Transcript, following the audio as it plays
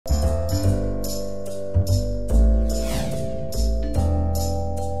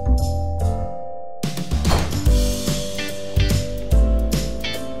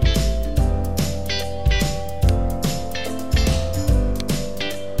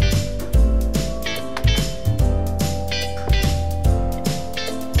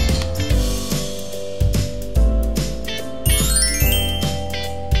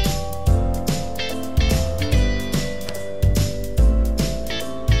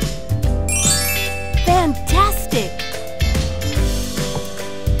fantastic!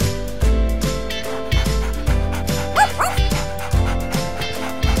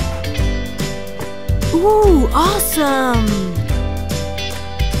 Ooh, awesome!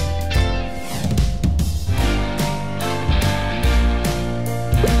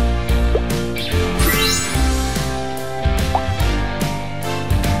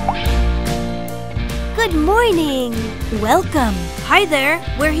 Good morning! Welcome! Hi there!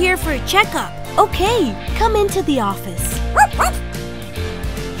 We're here for a checkup. Okay, come into the office.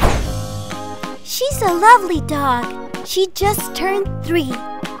 She's a lovely dog. She just turned 3.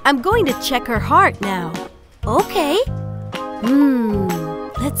 I'm going to check her heart now. Okay.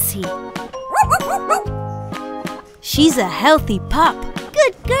 Let's see. She's a healthy pup.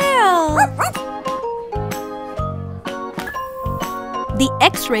 Good girl! The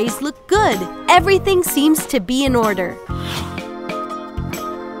x-rays look good. Everything seems to be in order.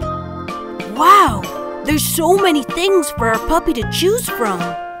 Wow! There's so many things for our puppy to choose from.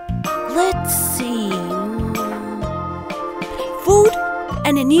 Let's see. Food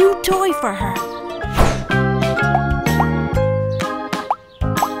and a new toy for her.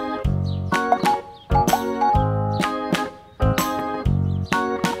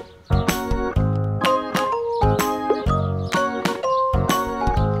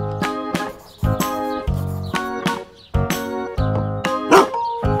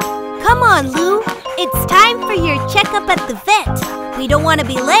 Come on, Lou. It's time for your checkup at the vet. We don't want to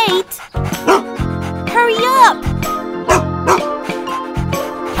be late. Hurry up!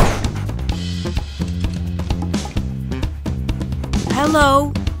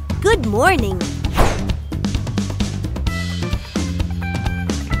 Hello. Good morning.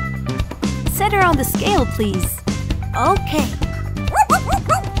 Set her on the scale, please. Okay.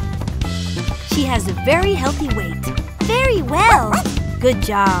 She has a very healthy weight. Very well. Good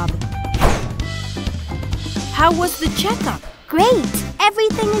job. How was the checkup? Great.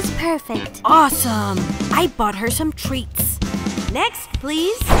 Everything is perfect. Awesome. I bought her some treats. Next,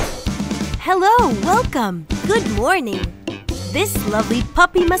 please. Hello. Welcome. Good morning. This lovely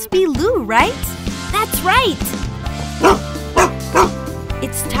puppy must be Lou, right? That's right!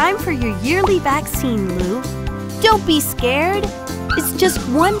 It's time for your yearly vaccine, Lou. Don't be scared. It's just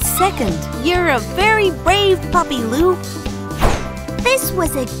 1 second. You're a very brave puppy, Lou. This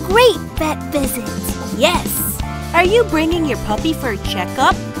was a great vet visit. Yes. Are you bringing your puppy for a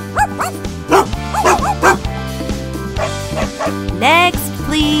checkup? Next,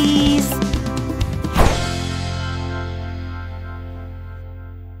 please.